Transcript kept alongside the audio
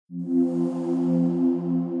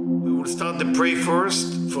Start the pray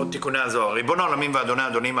first for תיקוני הזוהר. ריבון העולמים ואדוני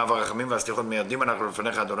אדונים אב הרחמים והסליחות מיידים אנחנו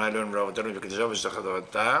לפניך אדוני אלוהינו ולאבותינו וקדשנו ושתך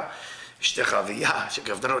תורתה אשתך אביה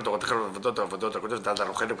שקרבתנו לתורתך ולעבודות העבודות הקודש ונתת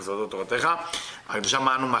לנו חלק בסודות תורתך הקדושה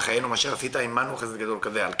מענו מחיינו מה אשר עמנו חסד גדול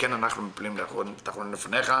כזה על כן אנחנו מפלים תחלון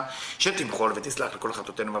לפניך שתמחול ותסלח לכל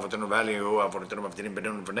חטאותינו ואבותינו ואל יהיו עוונותינו מבדילים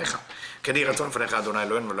בינינו לבניך כן יהי רצון לפניך אדוני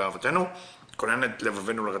אלוהינו ולאבותינו כונן את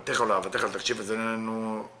לבבינו לרתך ולאהבתך לתקשיב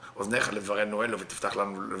וזננו אוזניך לדברנו אלו ותפתח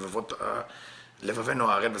לנו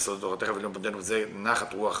לבבינו הערל בסודות תורתך ולאום פונדנו וזה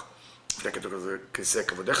נחת רוח וכתוב כיסא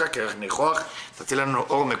כבודיך כרך ניחוח תציל לנו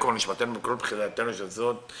אור מקור נשמתנו בכל בחילתנו של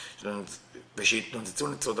זאת ושיתנוצצו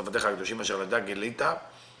נצרות עבדיך הקדושים אשר לדע גילית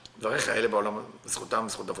דבריך האלה בעולם זכותם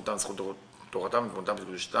זכות אבותם זכות תורתם ותמותם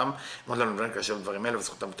וקדושתם אמרת לנו דברים כאשר דברים אלה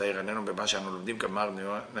וזכותם תאיר עינינו במה שאנו לומדים כמר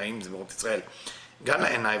נעים זמירות ישראל גם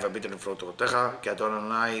לעיניי והביט על נפלאות תורתך, כי אדון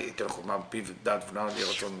אדוני ייתן חוכמה בפיו ודעת ונאמר לי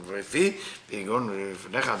רצון ופי, ויגון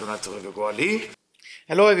לפניך אדוני צורך וגואלי.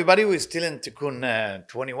 Hello everybody, we're still in Tikkun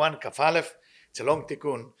 21, Kaf Aleph. It's a long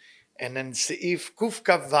Tikkun. And then Seif Kuf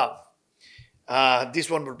Kaf Vav.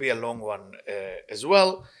 This one will be a long one as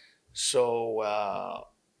well. So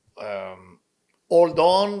hold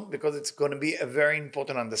on, because it's going to be a very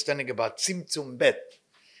important understanding about Tzimtzum Bet.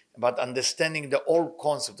 About understanding the whole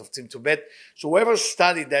concept of Tzimtzum Bet. So whoever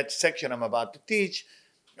studied that section I'm about to teach,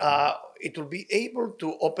 it will be able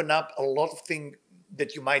to open up a lot of things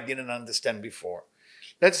that you might didn't understand before.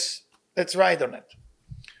 Let's write on it.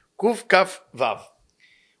 Kuf Kaf Vav.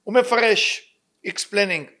 Umefaresh,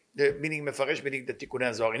 explaining the meaning Mefaresh, meaning the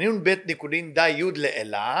Tikkunei Zohar. Inun Bet Nikudin Da Yud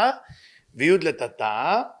Le'ela, V'Yud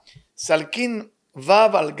Le'Tata, Salkin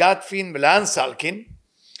Vav Al Gatfin, V'Lan Salkin,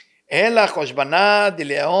 אלא חושבנה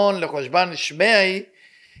דליאון לחושבן שמי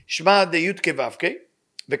שמע דיוד כבבקי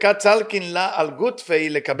וכת צלקין לה על גוטפי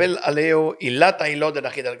לקבל עליהו עילת העילות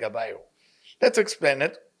הנחיד על גביהו. Let's explain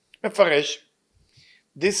it. מפרש.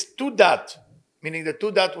 This two dot, meaning the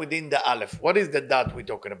two dot within the aleph. What is the dot we're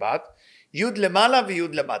talking about? יוד למעלה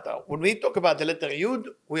ויוד למטה. When we talk about the letter יוד,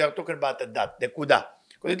 we are talking about the dot, נקודה.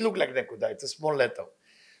 Because it looks like נקודה, it's a small letter.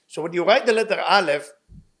 So when you write the letter aleph,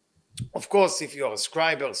 of course, if you're a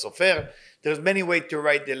scribe or sofer, there's many ways to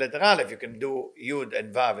write the letter Aleph. You can do Yud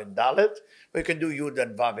and Vav and Dalet, or you can do Yud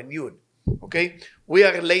and Vav and Yud. Okay? We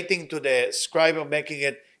are relating to the scribe making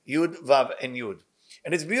it Yud, Vav, and Yud.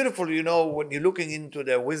 And it's beautiful, you know, when you're looking into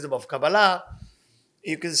the wisdom of Kabbalah,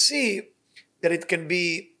 you can see that it can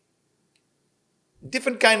be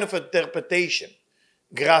different kind of interpretation.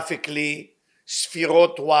 Graphically,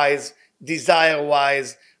 Sfirot-wise,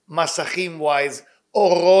 desire-wise, Masachim-wise,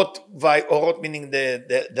 Orot meaning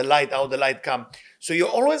the light, how the light comes. So you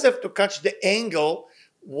always have to catch the angle,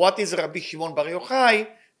 what is Rabbi Shimon Bar Yochai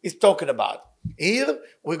is talking about. Here,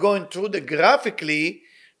 we're going through the graphically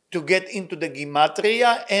to get into the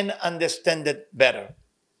Gematria and understand it better.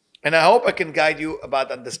 And I hope I can guide you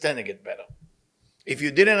about understanding it better. If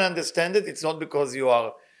you didn't understand it, it's not because you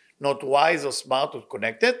are not wise or smart or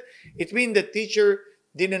connected. It means the teacher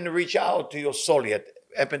didn't reach out to your soul yet.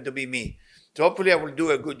 It happened to be me. So hopefully I will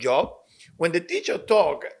do a good job. When the teacher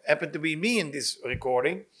talk, happened to be me in this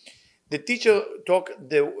recording, the teacher talk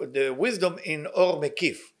the wisdom in Or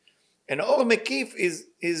Mekif. And Or Mekif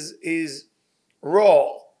is raw,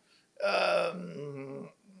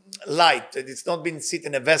 light. It's not been sit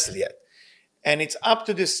in a vessel yet. And it's up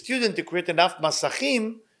to the student to create enough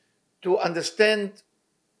masachim to understand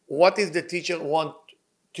what is the teacher want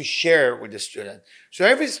to share with the student. So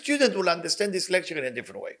every student will understand this lecture in a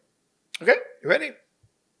different way. Okay, you ready?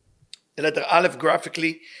 The letter Aleph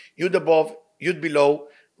graphically, Yud above, Yud below,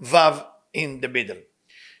 Vav in the middle.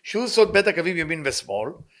 Shu sod bet הקווים ימין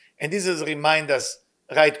ושמאל, and this is remind us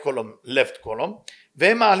right column, left column,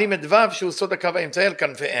 והם מעלים את ו' שהוא סוד הקו האמצעי על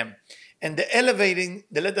כנפיהם, and the elevating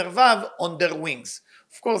the letter Vav on their wings.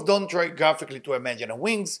 Of course, don't try graphically to imagine a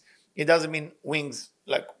wings. It doesn't mean wings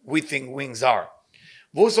like we think wings are.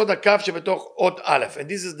 והוא סוד הקו שבתוך אות א', and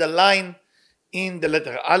this is the line in the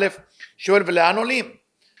letter Aleph. שואל ולאן עולים?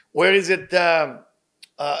 Where is it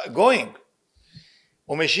going?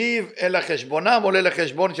 הוא משיב אל החשבונם, עולה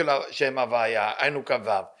לחשבון של שם הוויה, היינו כ"ו.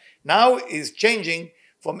 Now is changing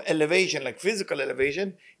from elevation, like physical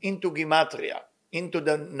elevation, into gematria, into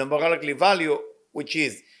the numerically value, which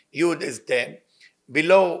is Yud is 10,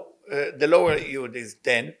 below the lower Yud is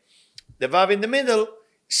 10, the Vav in the middle,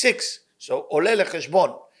 6. So עולה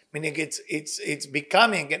לחשבון, meaning it's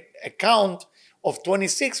becoming a count of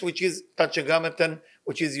 26, which is תצ'גמתן,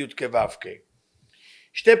 which is י' כו' כ'.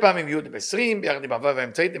 שתי פעמים י' ב-20, ביחד עם הו'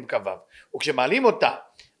 האמצעית עם כו'. וכשמעלים אותה,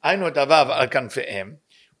 היינו את הו' על כנפיהם,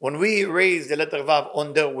 when we raise the letter Vav on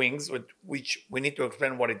their wings, which we need to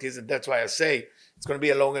explain what it is, and that's why I say it's going to be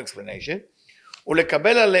a long explanation.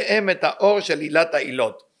 ולקבל עליהם את האור של עילת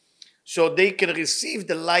העילות. So they can receive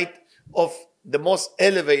the light of the most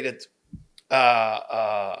elevated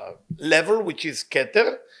level, which is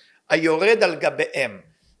Keter, היורד על גביהם,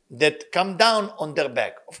 that come down on their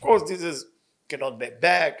back. Of course, this is cannot be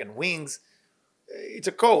back and wings. It's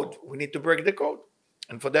a code. We need to break the code.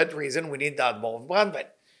 And for that reason, we need the Admor of Brandwein.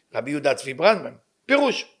 רבי יהודה צבי ברנדמן.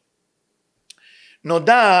 פירוש.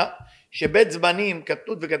 נודע שבית זמנים,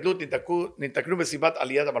 קטנות וגדלות נתקנו בסיבת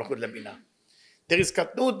עליית המלכות לבינה. There is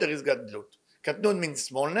קטנות, there is גדלות. קטנות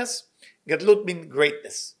means smallness, גדלות means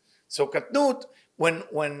greatness. So קטנות, when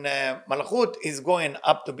Malchut is going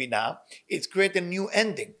up to Binah, it's creating a new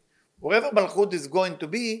ending. Wherever Malchut is going to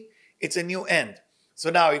be, it's a new end. So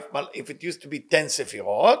now if it used to be 10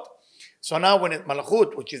 Sefirot, so now when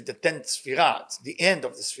Malchut, which is the 10th Sefirah, it's the end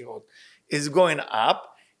of the Sefirot, is going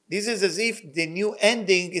up, this is as if the new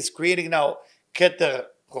ending is creating now Keter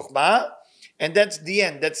Chokhmah, and that's the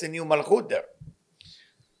end, that's the new Malchut there.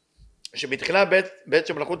 שבתחילה בעת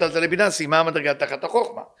שמלכות עלתה לבינה סיימה המדרגה תחת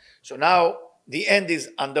החוכמה. So now the end is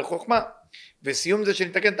under חוכמה, וסיום זה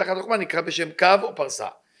שנתקן תחת חוכמה נקרא בשם קו או פרסה.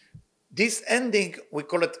 This ending we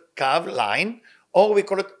call it קו, line, or we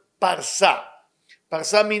call it parsa.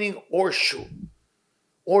 Parsa meaning horseshoe.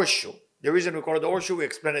 Horseshoe. The reason we call it horseshoe, we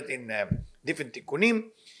explain it in different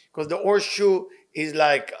tikkunim, because the horseshoe is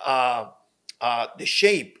like the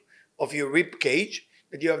shape of your rib cage,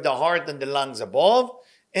 that you have the heart and the lungs above,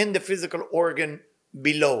 and the physical organ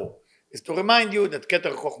below. Is to remind you that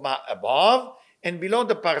Keter Chokhmah above, and below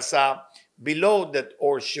the parsa, below that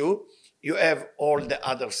horseshoe, you have all the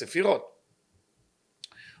other sefirot.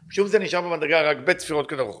 שוב זה נשאר במדרגה רק בית ספירות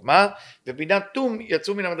כתר חוכמה, ובינה תום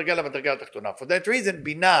יצאו מן המדרגה למדרגה התחתונה. For that reason,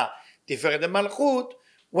 בינה תפארת המלכות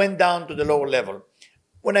went down to the lower level.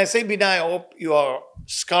 When I say בינה, I hope you are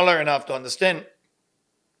scholar enough to understand.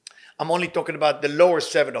 I'm only talking about the lower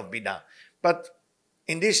 7 of בינה. But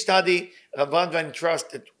in this study, Rav Brandwein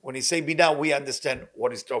trusts that when he say בינה, we understand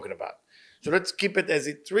what he's talking about. So let's keep it as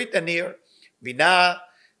it's written here. בינה,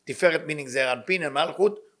 תפארת meaning זעיר אנפין and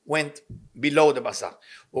מלכות, went below the מסך.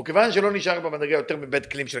 וכיוון שלא נשאר במדרגה יותר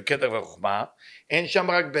מבית כלים של כתר וחוכמה, אין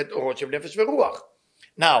שם רק בית אורות של נפש ורוח.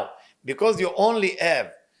 Now, because you only have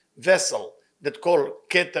vessel that call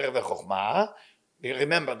כתר וחוכמה,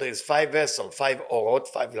 remember there is 5 vessels, 5 orot,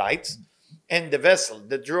 5 lights, and the vessel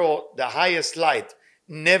that draw the highest light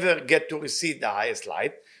never get to receive the highest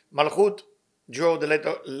light. Malchut draw the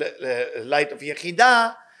light of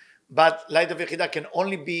Yechidah, but light of Yechidah can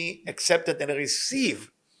only be accepted and received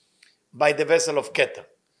by the vessel of Keter.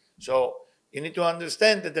 So you need to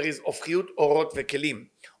understand that there is Ofchiyut, Orot, Vekelim,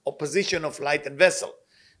 opposition of light and vessel.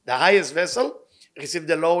 The highest vessel receives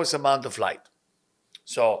the lowest amount of light.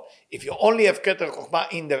 So if you only have Keter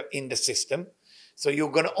Chokhmah in the system, so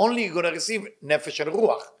you're only gonna receive Nefesh and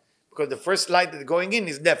Ruach, because the first light that's going in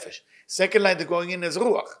is Nefesh. Second light that's going in is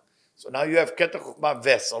Ruach. So now you have Keter Chokhmah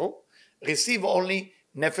vessel, receive only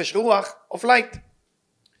Nefesh Ruach of light.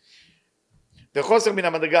 וחוסר מן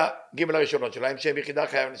המדרגה ג' הראשונות שלהם, שהם יחידה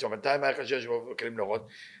חייב נשום, בינתיים היה חשש שבו כלים נורות,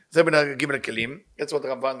 זה בין ג' הכלים, that's what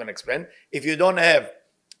Rav Brandwein explained. If you don't have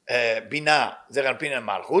בינה, זר אנפין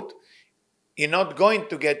ומלכות, you're not going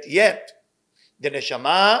to get yet the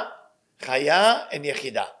נשמה, חיה and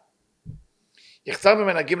יחידה. יחסר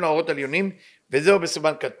ממנה ג' האורות עליונים, וזהו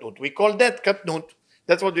בסימן קטנות. We call that קטנות,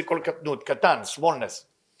 that's what we call קטנות, קטן, smallness.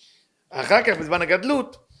 אחר כך בזמן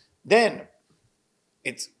הגדלות, then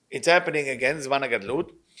it's happening again, זמן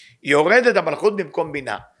הגדלות, יורדת המלכות במקום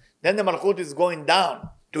בינה. Then the malchut is going down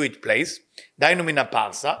to its place, דהיינו מן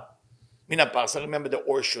הפרסה, remember the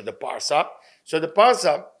horseshoe, the parsa. So the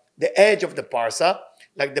parsa, the edge of the parsa,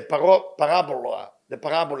 like the parabola,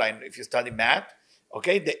 if you study math,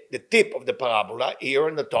 okay, the tip of the parabola, here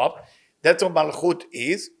on the top, that's what malchut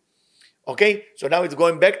is, okay, so now it's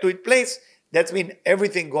going back to its place. That means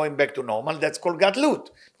everything going back to normal. That's called gadlut,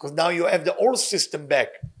 because now you have the whole system back.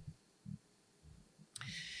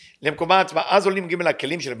 למקומה עצמה, אז עולים ג'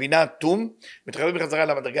 הכלים של בינה תום, מתחברים בחזרה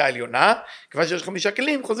למדרגה העליונה, כיוון שיש 5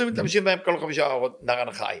 כלים, חוזרים ומתלבשים בהם כל 5 אורות נר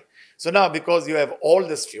החי. So now, because you have all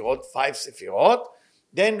the ספירות, 5 ספירות,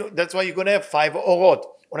 then that's why you're going to have 5 אורות.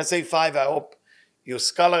 When I say 5, I hope you're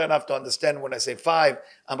scholar enough to understand when I say 5,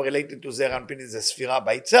 I'm related to זעיר אנפין is a ספירה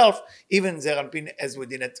by itself, even זעיר אנפין as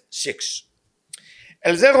within it 6.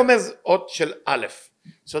 אל זה רומז אות של א'.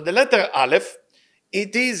 So the letter א',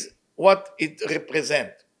 it is what it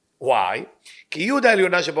represents. Why? כי י'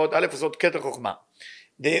 העליונה שבאות א' זאת כתר חוכמה.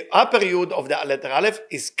 The upper י' of the letter א'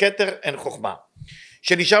 is כתר and חוכמה.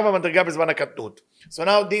 שנשאר במדרגה בזמן הקטנות. So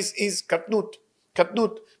now this is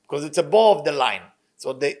קטנות, because it's above the line.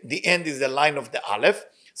 So the end is the line of the Aleph,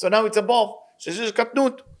 so now it's above, שזה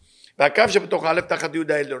קטנות. והקו שבתוך האלף תחת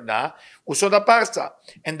י' העליונה הוא סוד הפרסה,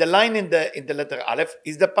 and the line in the letter Aleph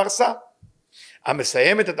is the פרסה,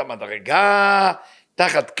 המסיימת את המדרגה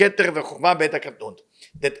תחת כתר וחוכמה בעת הקטנות.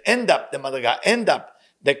 That end up, the מדרגה end up,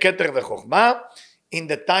 the כתר וחוכמה in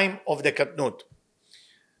the time of the קטנות.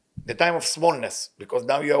 The time of smallness, because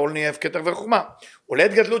now you only have כתר וחוכמה.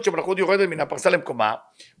 ולעת גדלות שמלכות יורדת מן הפרסה למקומה,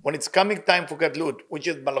 when it's coming time for גדלות, which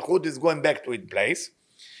is מלכות is going back to its place,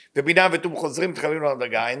 ובינה וטוב חוזרים מתחברים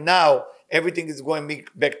למדרגה, and now everything is going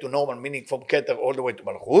back to normal, meaning from כתר all the way to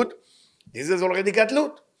מלכות, this is already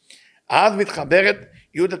גדלות. אז מתחברת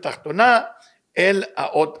י' התחתונה אל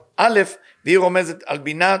האות א', והיא רומזת על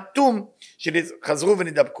בינה תום, שחזרו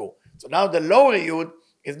ונדבקו. So now the lower י'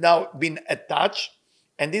 is now been attached,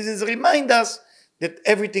 and this is remind us that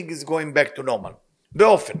everything is going back to normal.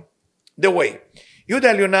 באופן, the way. י'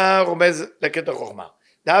 העליונה רומז לכתר חוכמה.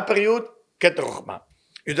 The upper י' כתר חוכמה.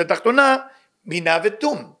 י' התחתונה, בינה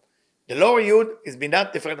ותום. The lower י' is בינה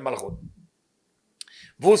תפארת המלכות.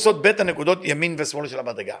 והוא סוד בית הנקודות ימין ושמאל של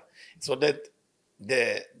המדרגה. So that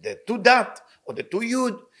the two dot or the two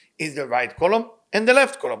yud is the right column and the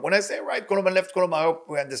left column. When I say right column and left column, I hope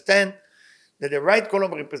we understand that the right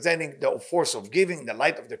column representing the force of giving, the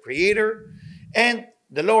light of the creator, and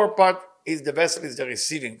the lower part is the vessel, is the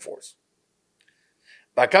receiving force.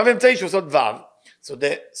 והקו האמצעי שהוא סוד ו', so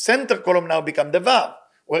the center column now become the ו'.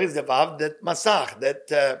 Where is the ו'? That מסך,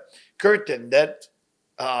 that curtain, that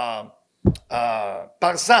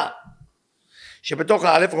פרסה, שבתוך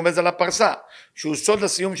האלף רומז על הפרסה, שהוא סוד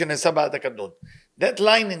הסיום שנעשה בעד הקטנות. That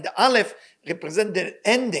line in the Aleph represents the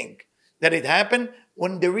ending that it happened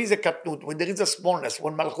when there is a קטנות, when there is a smallness,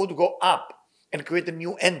 when מלכות go up and create a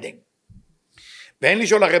new ending. ואין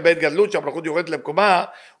לשאול אחרי בית גדלות שהמלכות יורדת למקומה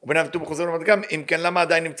ובינה וטוב חוזר למדרגה, אם כן למה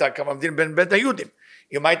עדיין נמצא קו המבדיל בין בית היהודים?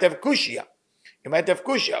 You might have kushia.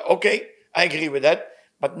 Okay, I agree with that,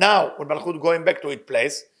 but now when מלכות going back to its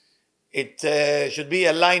place, it should be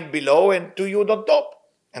a line below and two yud on top,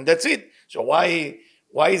 and that's it. So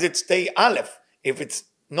why is it stay Aleph if it's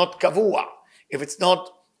not kavua, if it's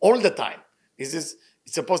not all the time? It's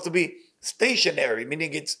supposed to be stationary,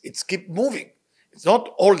 meaning it's keep moving. It's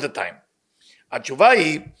not all the time. התשובה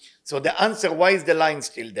היא, so the answer, why is the line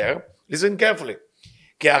still there? Listen carefully.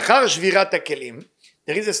 כי אחר שבירת הכלים,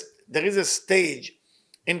 there is a stage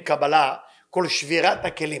in Kabbalah called שבירת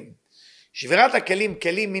הכלים. שבירת הכלים,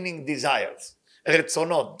 כלים meaning desires,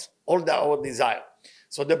 רצונות, all our desire.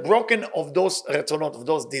 So the broken of those רצונות, of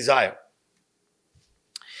those desire.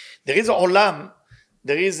 There is a עולם,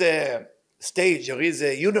 there is a stage, there is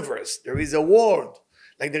a universe, there is a world,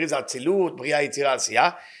 like there is אצילות, בריאה, יצירה,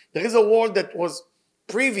 עשייה. There is a world that was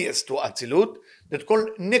previous to אצילות, that called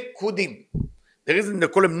נקודים. The reason they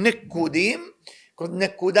call them נקודים, because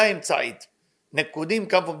נקודה אמצעית. נקודים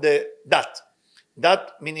come from the dot.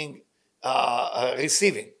 Dot meaning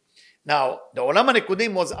receiving. Now, the עולם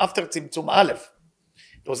הנקודים was after צמצום א'.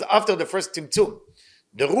 It was after the first צמצום.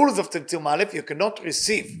 The rules of צמצום א', you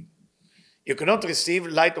cannot receive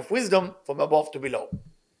light of wisdom from above to below.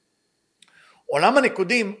 עולם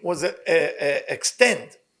הנקודים was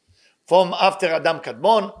extend from after Adam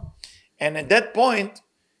Kadmon, and at that point,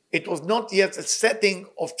 it was not yet a setting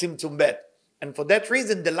of צמצום ב'. And for that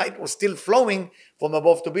reason, the light was still flowing from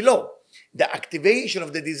above to below. The activation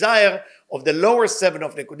of the desire of the lower seven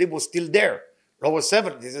of Nekudim was still there. Lower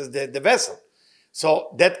seven, this is the vessel.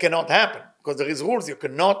 So that cannot happen, because there is rules. You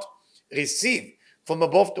cannot receive from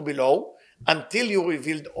above to below until you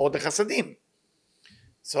revealed all the chasadim.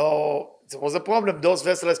 So there was a problem. Those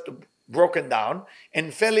vessels broken down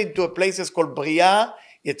and fell into a places called Bria,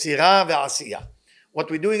 Yetzirah, ve'Asiya.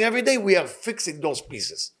 What we're doing every day, we are fixing those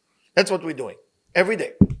pieces. That's what we're doing. Every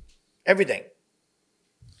day.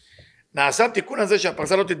 נעשה תיקון הזה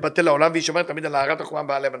שהפרסה לא תתבטל לעולם והיא שומרת תמיד על הערת החוכמה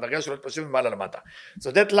בעליה בדרגה שלא תתפשט ממעלה למטה.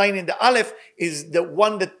 So that line in the Aleph is the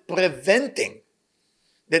one that preventing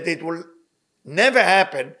that it will never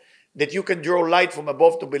happen that you can draw light from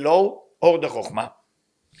above to below or the חוכמה.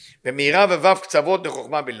 ומאירה ווו קצוות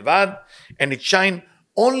לחוכמה בלבד, and it shine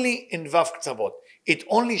only in וו קצוות. It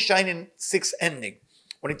only shine in six ending.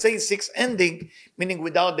 When it says six ending, meaning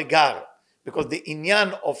without the gar, because the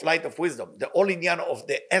inyan of light of wisdom, the whole inyan of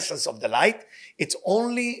the essence of the light, it's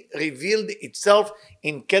only revealed itself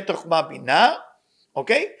in keter chma bina,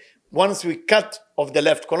 okay? Once we cut off the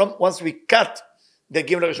left column, once we cut the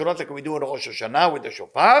gimel rishonot like we do in Rosh Hashanah with the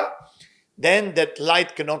shofar, then that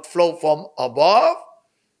light cannot flow from above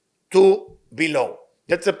to below.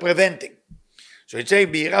 That's a preventing. So it says,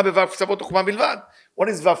 בהירה בוו קצוות וחוכמה בלבד. What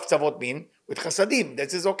does Vav Tzavot mean? With Chasadim,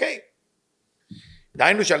 that is okay.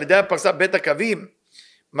 דהיינו שעל ידי הפרסה בית הקווים,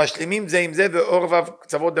 משלימים זה עם זה, ואור וו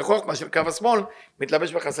קצוות דחוכמה של קו השמאל,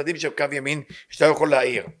 מתלבש בחסדים של קו ימין, שאתה יכול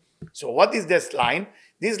להעיר. So what is this line?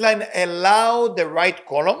 This line allow the right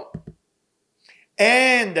column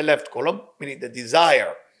and the left column, meaning the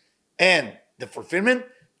desire and the fulfillment,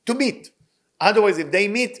 to meet. Otherwise, if they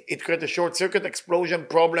meet, it creates a short circuit, explosion,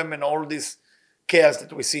 problem, and all this chaos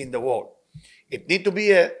that we see in the world. It needs to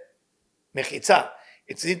be a mechitza.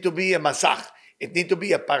 It needs to be a masach. It needs to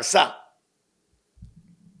be a parsa.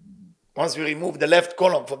 Once we remove the left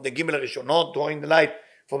column from the Gimel Rishonot, drawing the light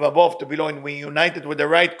from above to below, and we unite it with the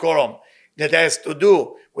right column that has to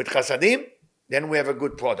do with Chasadim, then we have a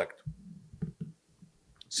good product.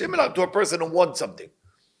 Similar to a person who wants something.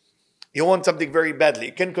 You want something very badly.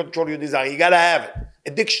 You can't control your desire. You gotta have it.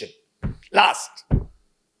 Addiction. Lust.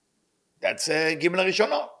 That's Gimel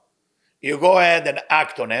Rishonot. You go ahead and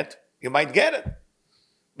act on it, you might get it.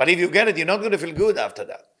 But if you get it, you're not going to feel good after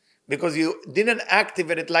that. Because you didn't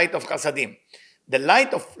activate the light of Chasadim. The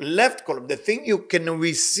light of left column, the thing you can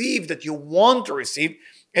receive that you want to receive,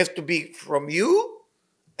 has to be from you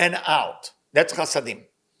and out. That's Chasadim.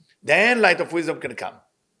 Then light of wisdom can come.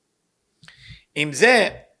 עם זה,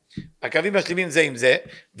 הקווים משלימים זה עם זה,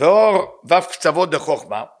 ואור וו קצוות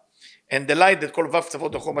דחוכמה, and the light that כל וו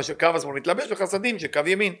קצוות דחוכמה של קו השמאל מתלבש בחסדים של קו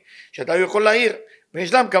ימין, שאתה יכול להאיר,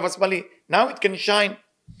 ונשלם קו השמאלי. Now it can shine.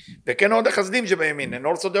 וכן עוד החסדים שבימין, and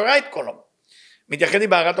also the right column. מתייחד עם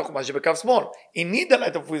בהרת החוכמה שבקו שמאל. You need the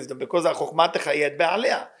light of wisdom, because החוכמה תחייד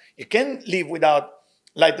בעליה. You can't live without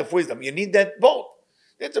light of wisdom. You need that both.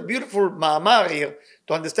 That's a beautiful ma'amar here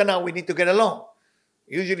to understand how we need to get along.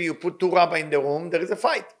 Usually you put two rabbis in the room, there is a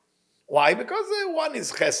fight. Why? Because one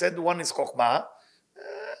is chesed, one is chokhmah.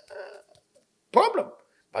 Problem.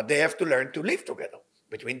 But they have to learn to live together.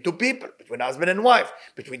 Between two people, between husband and wife,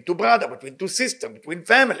 between two brothers, between two sisters, between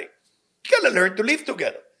family. You gotta learn to live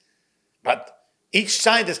together. But each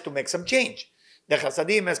side has to make some change. The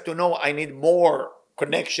Chasadim has to know, I need more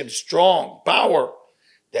connection, strong, power.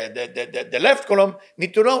 The left column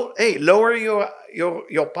need to know, hey, lower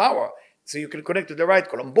your power so you can connect to the right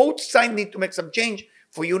column. Both sides need to make some change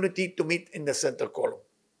for unity to meet in the center column.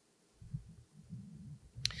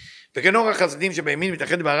 וכן אור החסדים שבימין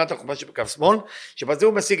מתאחד במערת החומה שבקו שמאל, שבזה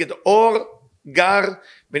הוא משיג את אור גר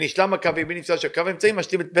ונשלם הקו ימין נפסל של קו אמצעי,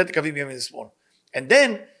 משלים את בית הקווים ימין ושמאל. And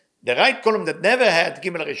then the right column that never had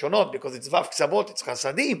גימל הראשונות, because it's וו קצוות, it's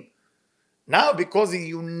חסדים, now because he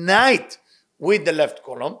unite with the left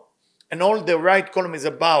column, and all the right column is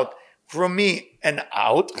about from me and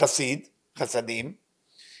out, chasadim,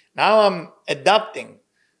 now I'm adapting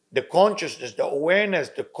the consciousness, the awareness,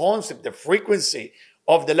 the concept, the frequency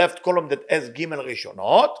of the left column that has Gimel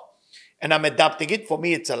Rishonot, and I'm adapting it. For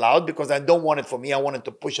me, it's allowed because I don't want it for me. I wanted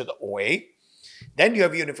to push it away. Then you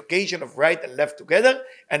have unification of right and left together,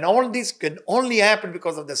 and all this can only happen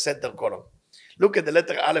because of the center column. Look at the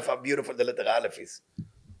letter Aleph, how beautiful the letter Aleph is.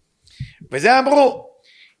 וזה אמרו,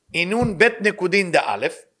 אינון בית נקודין דה א',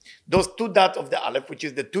 those two dots of the Aleph, which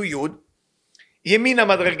is the two יוד, ימין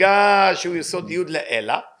המדרגה שהוא יסוד יוד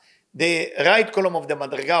לאלה, the right column of the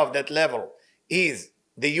מדרגה of that level is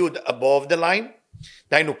the yud above the line,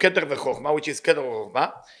 דהיינו כתר וחוכמה, which is כתר וחוכמה,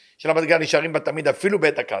 של המדרגה נשארים בה תמיד אפילו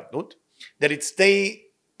בעת הקטנות, that it stay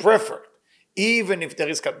perfect, even if there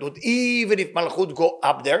is קטנות, even if מלכות go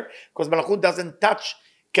up there, because מלכות doesn't touch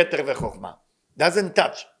כתר וחוכמה, doesn't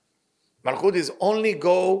touch. מלכות is only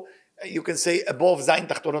go, you can say above זין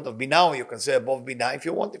תחתונות of בינה, or you can say above בינה if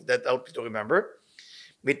you want, if that helps you to remember.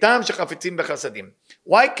 מטעם שחפצים בחסדים.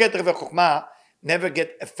 Why כתר וחוכמה never get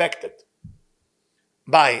affected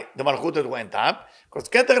by the malchut that went up? Because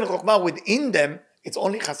Keter and Chokhmah, within them, it's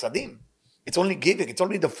only chasadim. It's only giving. It's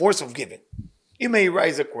only the force of giving. You may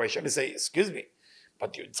raise a question and say, excuse me,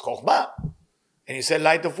 but it's Chokhmah. And you say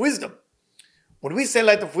light of wisdom. When we say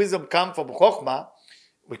light of wisdom come from Chokhmah,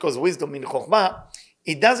 because wisdom means Chokhmah,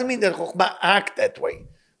 it doesn't mean that Chokhmah act that way.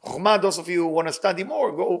 Chokhmah, those of you who want to study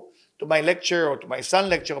more, go to my lecture or to my son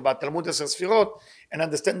lecture about Talmud Asher Sfirot and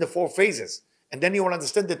understand the four phases. And then you will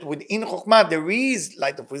understand that within Chokhmah there is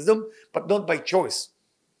light of wisdom, but not by choice,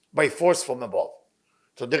 by force from above.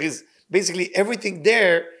 So there is basically everything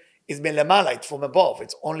there is melamala, it's from above.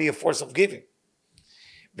 It's only a force of giving.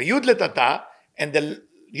 The yud letata, and the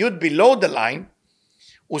yud below the line,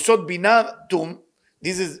 usod bina tum.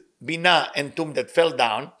 This is bina and tum that fell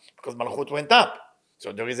down because malchut went up.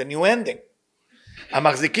 So there is a new ending.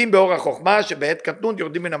 המחזיקים באור החוכמה שבעת קטנות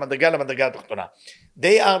יורדים מן המדרגה למדרגה התחתונה.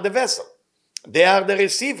 They are the vessel. They are the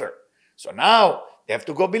receiver. So now they have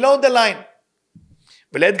to go below the line.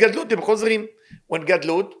 ולעת גדלות הם חוזרים. when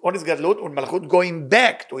Gadlut, what is Gadlut? When Malchut going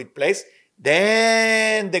back to its place,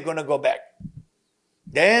 then they're going to go back.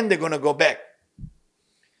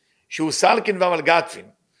 Shusalkin vav al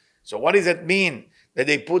gatfin. So what does that mean? That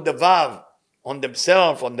they put the vav on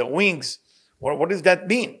themselves, on their wings? What does that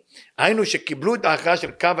mean? היינו שקיבלו את ההכרעה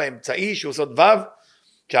של קו האמצעי שהוא סוד וו,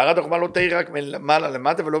 שהערת החוכמה לא תאיר רק מלמעלה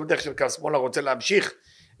למטה ולא בדרך של קו שמאלה רוצה להמשיך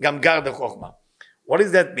גם גרד החוכמה. What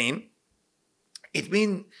does that mean? It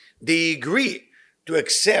means they agree to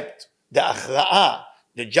accept the הכרעה,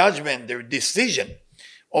 the judgment, the decision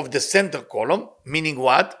of the center column, meaning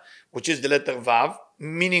what? Which is the letter וו,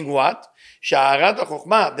 meaning what? שהערת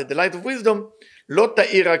החוכמה, that the light of wisdom, לא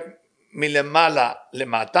תאיר רק מלמעלה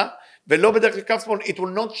למטה, ולא בדרך כלל קו שמאל, it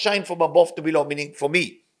will not shine from above to below, meaning for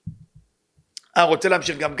me. רוצה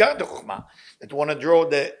להמשיך גם גרד החוכמה, that want to draw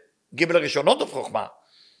the גיבל הראשונות of חוכמה,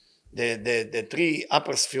 the three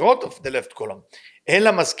upper ספירות of the left column,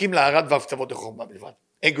 אלא מסכים להערת והקצוות החוכמה בלבד.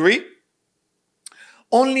 Agree?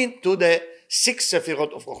 Only to the 6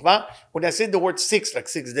 ספירות of חוכמה. When I say the word 6, like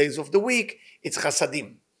 6 days of the week, it's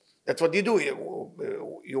chasadim. That's what you do.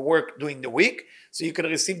 You work during the week, so you can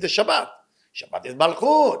receive the Shabbat. Shabbat is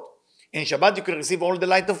Malchut. In Shabbat, you can receive all the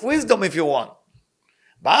light of wisdom if you want.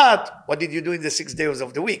 But what did you do in the 6 days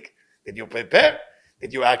of the week? Did you prepare?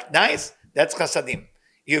 Did you act nice? That's chasadim.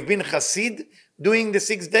 You've been chassid doing the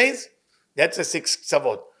 6 days? That's the 6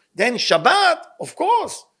 ksavot. Then Shabbat, of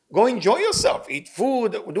course, go enjoy yourself. Eat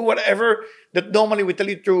food, do whatever that normally we tell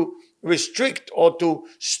you to restrict or to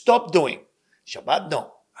stop doing. Shabbat,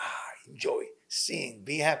 no. Enjoy, sing,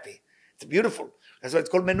 be happy. It's beautiful. That's why it's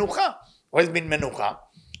called menucha. What has been menucha?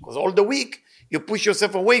 Because all the week you push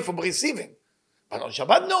yourself away from receiving. But on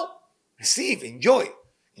Shabbat, no. Receive, enjoy.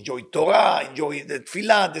 Enjoy Torah, enjoy the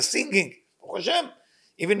tefillah, the singing.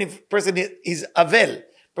 Even if person is avel,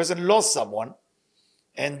 person lost someone,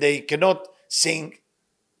 and they cannot sing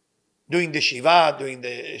during the Shiva, during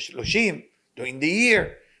the Shloshim, during the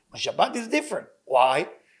year. On Shabbat is different. Why?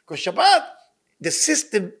 Because Shabbat, the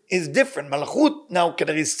system is different. Malchut now can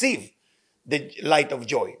receive the light of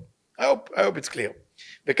joy. I hope it's clear.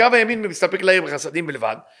 בקו הימין מסתפק להעיר בחסדים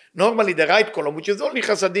בלבד. Normally the right column, which is only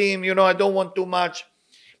חסדים, I don't want too much,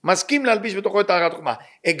 מסכים להלביש בתוכו את הערת חוכמה.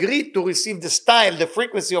 Agreed to receive the style, the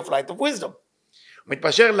frequency of light of wisdom.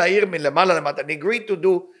 מתפשר להעיר מלמעלה למטה. And agreed to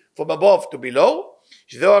do from above to below,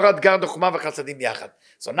 שזהו הערת גרד החוכמה וחסדים יחד.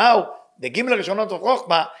 So now, the גימל הראשונות של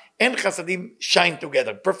חוכמה, אין חסדים shine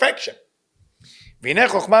together. Perfection. והנה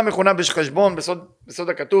חוכמה מכונה בחשבון, בסוד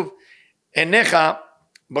הכתוב, עיניך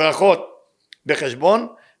ברכות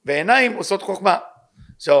בחשבון, ועיניים עושות חוכמה.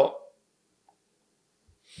 So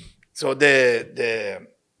the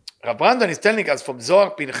Rav Brandon is telling us from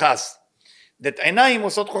Zohar Pinchas, that עיניים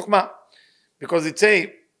עושות חוכמה, because it say,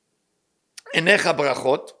 עיניך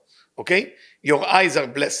ברכות, okay? Your eyes are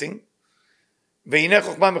blessing, והנה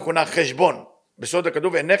חוכמה מכונה חשבון, בסוד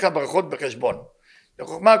הכתוב, עיניך ברכות בחשבון. The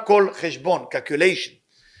Chokhmah called Cheshbon, calculation.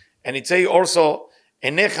 And it say also,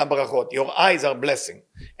 Enecha barachot, your eyes are blessing.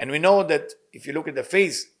 And we know that if you look at the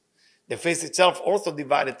face itself also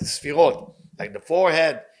divided to Sfirot. Like the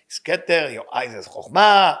forehead is Keter, your eyes is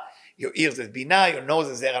Chokhmah, your ears is Binah, your nose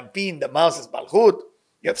is Zeranpin, the mouth is Malchut.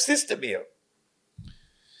 You have system here.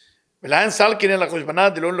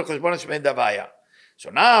 So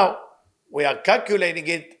now, we are calculating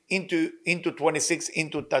it into 26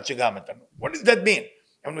 into Tachigametan. What does that mean?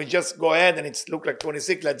 And we just go ahead and it's look like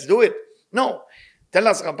 26, let's do it. No. Tell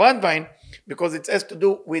us Rabban, because it has to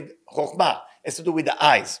do with Chokhmah, it has to do with the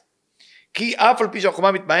eyes. כי אף על פי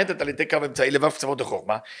שהחוכמה מתמעטת על ידי קו אמצעי לבב קצוות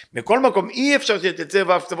החוכמה, מכל מקום אי אפשר שתצא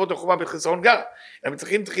לבב קצוות החוכמה בחסרון גר. הם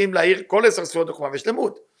צריכים להעיר כל 10 ספירות החוכמה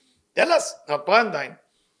ושלמות. Tell us, Rabban,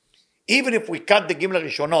 even if we cut the גימל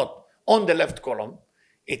הראשונות on the left column,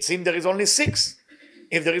 it seems there is only 6.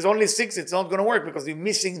 If there is only 6, it's not going to work because you're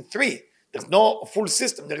missing 3. There's no full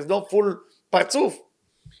system. There is no full partzuf.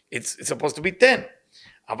 It's supposed to be 10.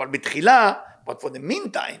 אבל בתחילה, but for the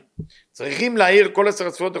meantime, צריכים להעיר כל 10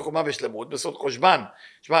 ספירות החוכמה ושלמות, בסוד חושבן,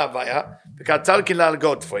 שמה הוויה, וכעצר קהילה על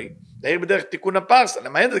גודפוי, להעיר בדרך תיקון הפרסה,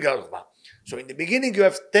 למעט את גר החוכמה. So in the beginning you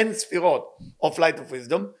have 10 ספירות of light of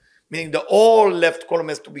wisdom, meaning the all left column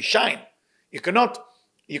has to be shine. You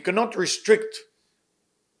cannot restrict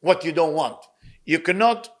what you don't want. You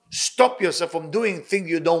cannot stop yourself from doing things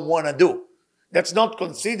you don't want to do. That's not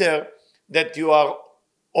considered that you are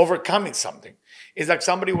overcoming something. It's like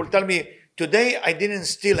somebody will tell me, today I didn't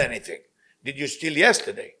steal anything. Did you steal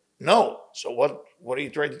yesterday? No. So what are you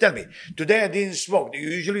trying to tell me? Today I didn't smoke. Do you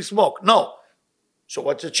usually smoke? No. So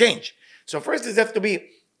what's the change? So first it has to be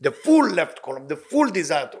the full left column, the full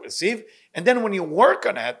desire to receive. And then when you work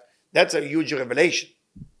on it, that's a huge revelation.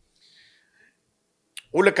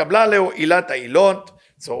 ולקבלה לו עילת העילות.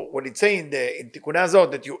 So what it's saying in Tikkunei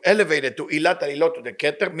הזאת, that you elevate it to עילת העילות, to the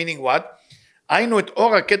keter, meaning what? היינו את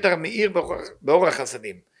אור הכתר מאיר באור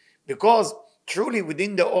החסדים. Because truly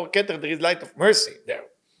within the אור כתר there is light of mercy there.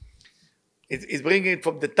 It's bringing it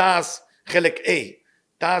from the תעש חלק A.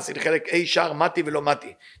 תעש in חלק A שער מתי ולא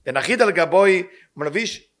מתי. דנחית על גבוי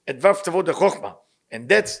ומלביש את ו' צוות החוכמה. And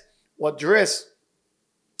that's what dress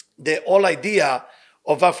the whole idea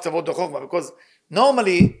of ו' צוות החוכמה. Because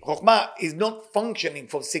normally חוכמה is not functioning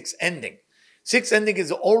for 6 ending. 6 ending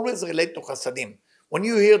is always related to חסדים. When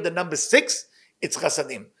you hear the number 6, it's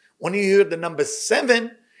chasadim. When you hear the number 7,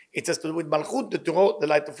 it has to do with malchut, the Torah, the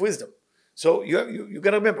light of wisdom. So you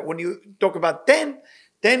got to remember, when you talk about 10,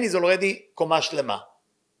 10 is already komash lema.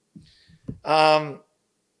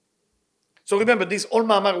 So remember, this all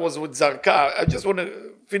ma'amar was with Zarka. I just want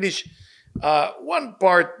to finish one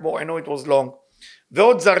part more. I know it was long.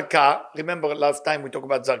 Ve'od Zarka, remember last time we talked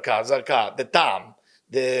about Zarka, the tam,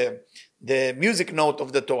 the music note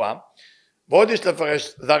of the Torah. ועוד יש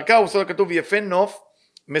לפרש, זרקה הוא סוד הכתוב יפה נוף,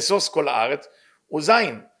 משוש כל הארץ,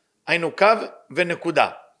 וזין, היינו קו ונקודה.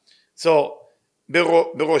 So,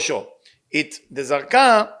 בראשו. The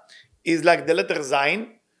זרקה is like the letter zayin,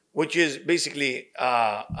 which is basically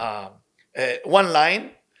one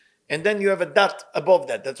line, and then you have a dot above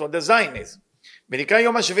that. That's what the zayin is. ונקרא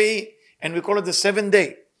יום השביעי, and we call it the 7th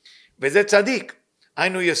day. וזה צדיק,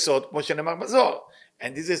 היינו יסוד, כמו שנאמר בזוהר.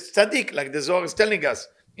 And this is צדיק, like the Zohar is telling us.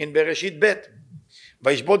 In Bereshit Bet.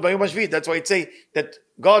 וישבות ביום השביעי. That's why it say that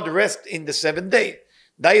God rests in the 7th day.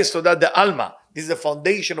 די יסודה דעלמא. This is the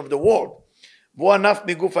foundation of the world. והוא ענף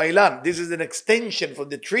מגוף האילן. This is an extension for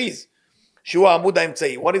the trees. שהוא העמוד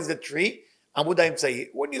האמצעי. What is the tree? עמוד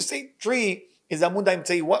האמצעי. When you say tree is עמוד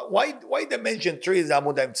האמצעי, why they mention tree is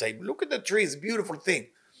עמוד האמצעי? Look at the tree, it's a beautiful thing.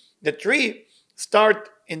 The tree start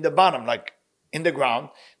in the bottom, like in the ground.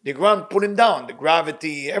 The ground pull him down. The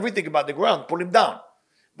gravity, everything about the ground pull him down.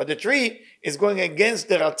 But the tree is going against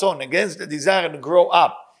the ratzon, against the desire to grow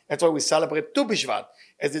up. That's why we celebrate Tu B'Shvat,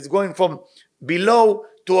 as it's going from below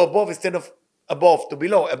to above instead of above to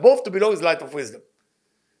below. Above to below is light of wisdom.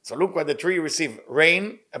 So look what the tree receives: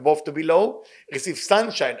 rain above to below, receives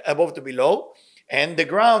sunshine above to below, and the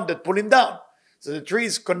ground that pull him down. So the tree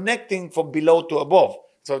is connecting from below to above.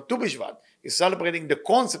 So Tu B'Shvat is celebrating the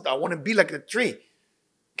concept, I want to be like the tree.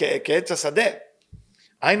 כעץ השדה.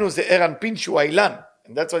 היינו זעיר אנפין שהוא האילן.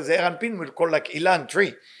 And that's why זעיר אנפין will call like אילן,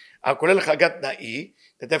 tree. הכולל חגת נאי,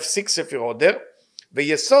 that have 6 ספירות there,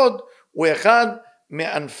 ויסוד הוא אחד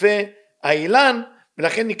מענפי האילן,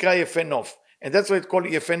 ולכן נקרא יפה נוף. And that's why it's called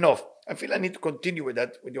יפה נוף. I feel I need to continue with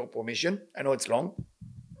that, with your permission. I know it's long.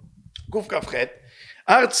 קכ"ח,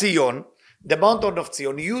 הר ציון, the mountain of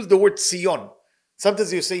Zion. You use the word Zion.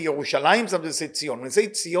 Sometimes you say ירושלים, sometimes you say ציון. When you say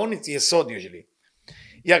ציון, it's יסוד usually.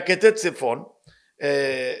 ירכתי צפון,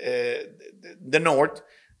 the north,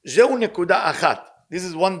 זהו נקודה אחת. This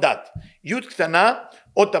is one dot. יוד קטנה,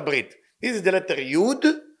 אות הברית. This is the letter יוד,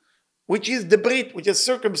 which is the brit, which is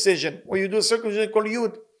circumcision. When you do circumcision, called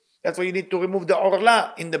yud. That's why you need to remove the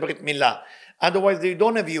orla in the brit milah. Otherwise, you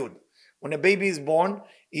don't have yud. When a baby is born,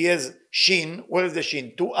 he has shin. Where is the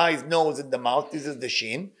shin? 2 eyes, nose, and the mouth. This is the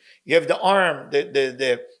shin. You have the arm,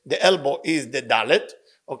 the elbow is the dalet,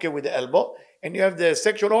 okay, with the elbow. And you have the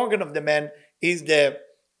sexual organ of the man is the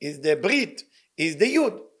brit, is the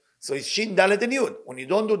yud. So it's shin, dalet, and yud. When you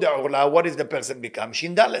don't do the orla, what is the person become?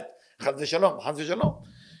 Shin, dalet. Chaz v'shalom, chaz v'shalom.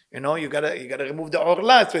 You know, you gotta remove the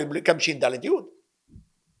orla, so you become shin, dalet, yud.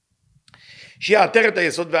 שהיא עטרת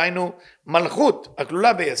היסוד והיינו מלכות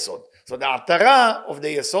הכלולה ביסוד. So the עטרה of the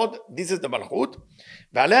יסוד, this is the מלכות,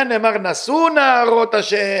 ועליה נאמר נשאו נהרות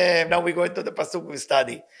השם. Now we go into the pasuk we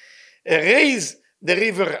study. Raise the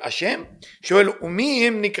river השם, שואל ומי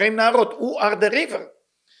הם נקראים נהרות? Who are the river?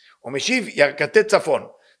 ומשיב ירכתי צפון.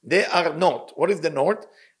 They are north. What is the north?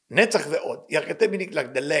 נצח ועוד. ירכתי meaning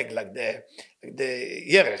like the leg, like the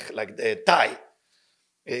ירך, like the thigh.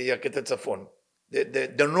 ירכתי צפון.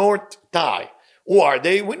 The north thigh. Who are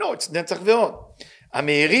they? We know it's נצח ועוד.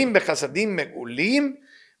 המאירים בחסדים מגולים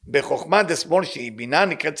בחוכמה דשמאל שהיא בינה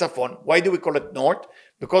נקראת צפון. Why do we call it north?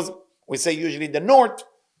 Because we say usually the north.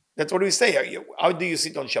 That's what we say. How do you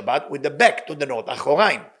sit on Shabbat? With the back to the north.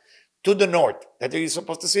 אחוריים. To the north. That you're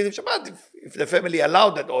supposed to sit on Shabbat if the family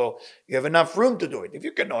allowed that or you have enough room to do it. If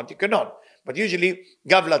you cannot, you cannot. But usually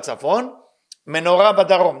גב לצפון, menorah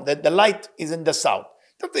בדרום. That the light is in the south.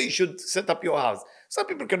 That's why you should set up your house. Some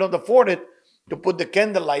people cannot afford it to put the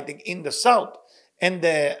candle lighting in the south and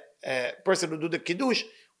the person who do the kiddush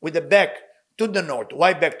with the back to the north.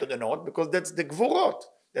 Why back to the north? Because that's the gvurot.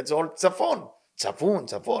 That's all tzafon.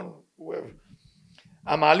 Tzafon.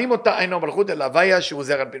 המעלים אותה אינו מלכות אלא הוויה שהוא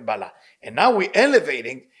זרע אנפין בעלה. And now we're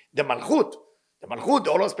elevating the malchut, the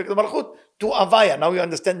all aspect of malchut, to avaya. Now you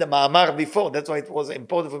understand the ma'amar before. That's why it was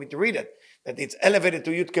important for me to read it. That it's elevated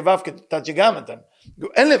to Yud Kevav to Tachigamatan.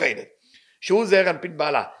 You elevate it. שהוא זרע אנפין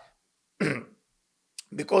בעלה.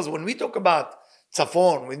 Because when we talk about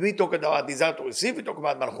tzafon, when we talk about desire to receive, we talk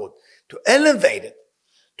about malchut. To elevate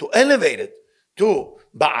it to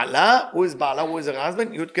בעלה, who is בעלה, who is her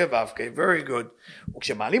husband, י' כ' ו' כ', very good.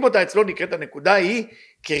 וכשמעלים אותה אצלו נקראת הנקודה היא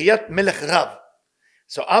קריית מלך רב.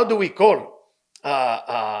 So how do we call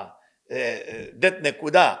that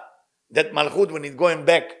נקודה, that malchut when it's going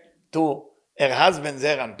back to her husband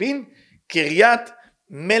זעיר אנפין? קריית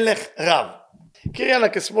מלך רב. קריה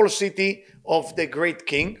like a small city of the great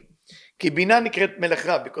king. כי בינה נקראת מלך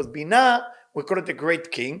רב, because בינה, we call it the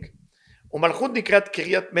great king, ומלכות נקראת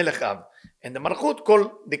קריית מלך רב. And the malchut called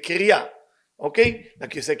the Kirya, okay?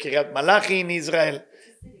 Like you say Kiryat Malachi in Israel.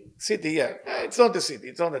 City, yeah. It's not the city,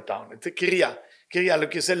 it's not the town. It's a Kirya. Kirya,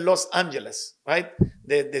 like you say Los Angeles, right?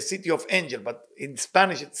 The city of angel, but in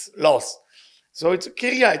Spanish it's Los. So it's a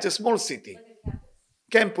Kirya, it's a small city.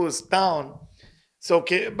 Campus, town. So,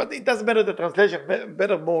 but it doesn't matter the translation,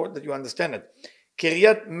 better more that you understand it.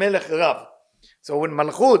 Kiryat Melech Rav. So when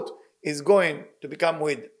Malchut is going to become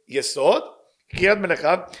with Yesod, קריית מלך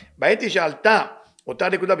רב, בעת היא שעלתה אותה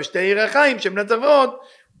נקודה בשתי ירחיים שהם נצח ועוד,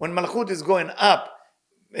 when מלכות is going up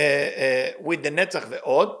with the נצח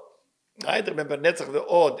ועוד, right? Remember נצח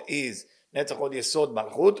ועוד is נצח עוד יסוד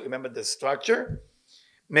מלכות, remember the structure,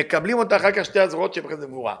 מקבלים אותה אחר כך שתי הזרועות שבחסד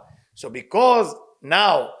וגבורה. So because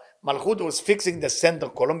now מלכות was fixing the center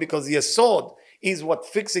column, because יסוד is what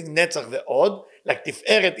fixing נצח ועוד, like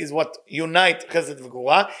תפארת is what unite חסד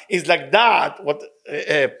וגבורה, is like that what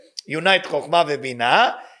unite חוכמה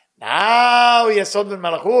ובינה. Now יסוד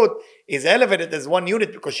ומלכות is elevated as one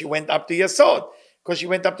unit because she went up to יסוד. Because she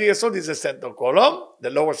went up to יסוד is the center column, the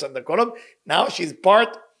lower center column. Now she's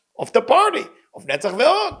part of the party of נצח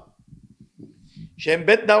ועוד. שהם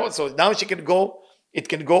בית נערות, so now she can go, it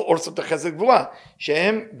can go also to חסד גבורה.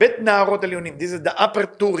 שהם בית נערות עליונים. This is the upper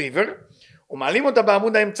two river. ומעלים אותה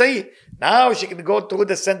בעמוד האמצעי. Now she can go through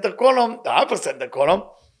the center column, the upper center column.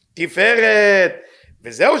 תפארת.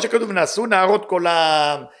 וזהו שכתוב ונעשו נערות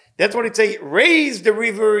קולם. That's what it say, raise the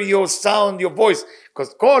river your sound, your voice.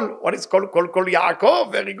 Because קול, what is קול? קול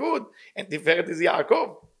יעקב, very good. And תפארת is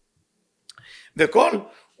יעקב. וקול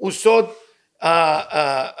הוא סוד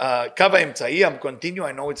קו האמצעי, I'm continue,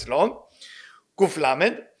 I know it's long. ק"ל,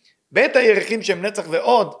 בית הירחים שהם נצח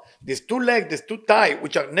ועוד, these two legs, these two thigh,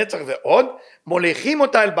 which are נצח ועוד, מוליכים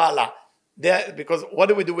אותה אל בעלה. Because what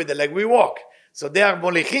do we do with the leg? We walk. So they are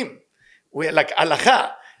מוליכים. We like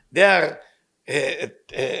halacha, they are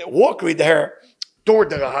walk with her toward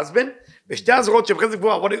her husband. ושתי הזרועות שבחסד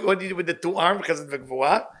וגבורה, what do you do with the two arms, חסד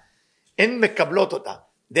וגבורה? הן מקבלות אותה.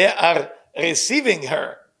 They are receiving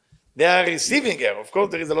her. They are receiving her. Of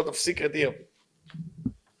course, there is a lot of secret here.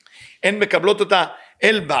 הן מקבלות אותה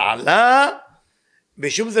אל בעלה,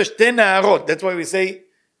 בשום זה שתי נערות. That's why we say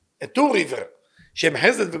a two river. שהם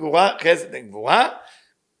חסד וגבורה, חסד וגבורה,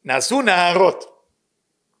 נעשו נערות.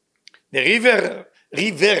 The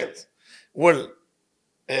rivers will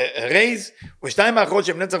raise, ושתיים האחרות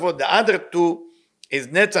שהם נצח ועוד, the other two is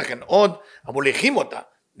נצח and עוד, המוליכים אותה,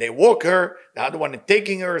 they walk her, the other one is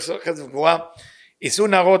taking her, חסד וגבורה, יישאו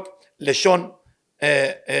נערות לשון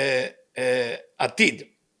עתיד.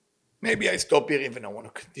 Maybe I stop here even I want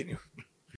to continue.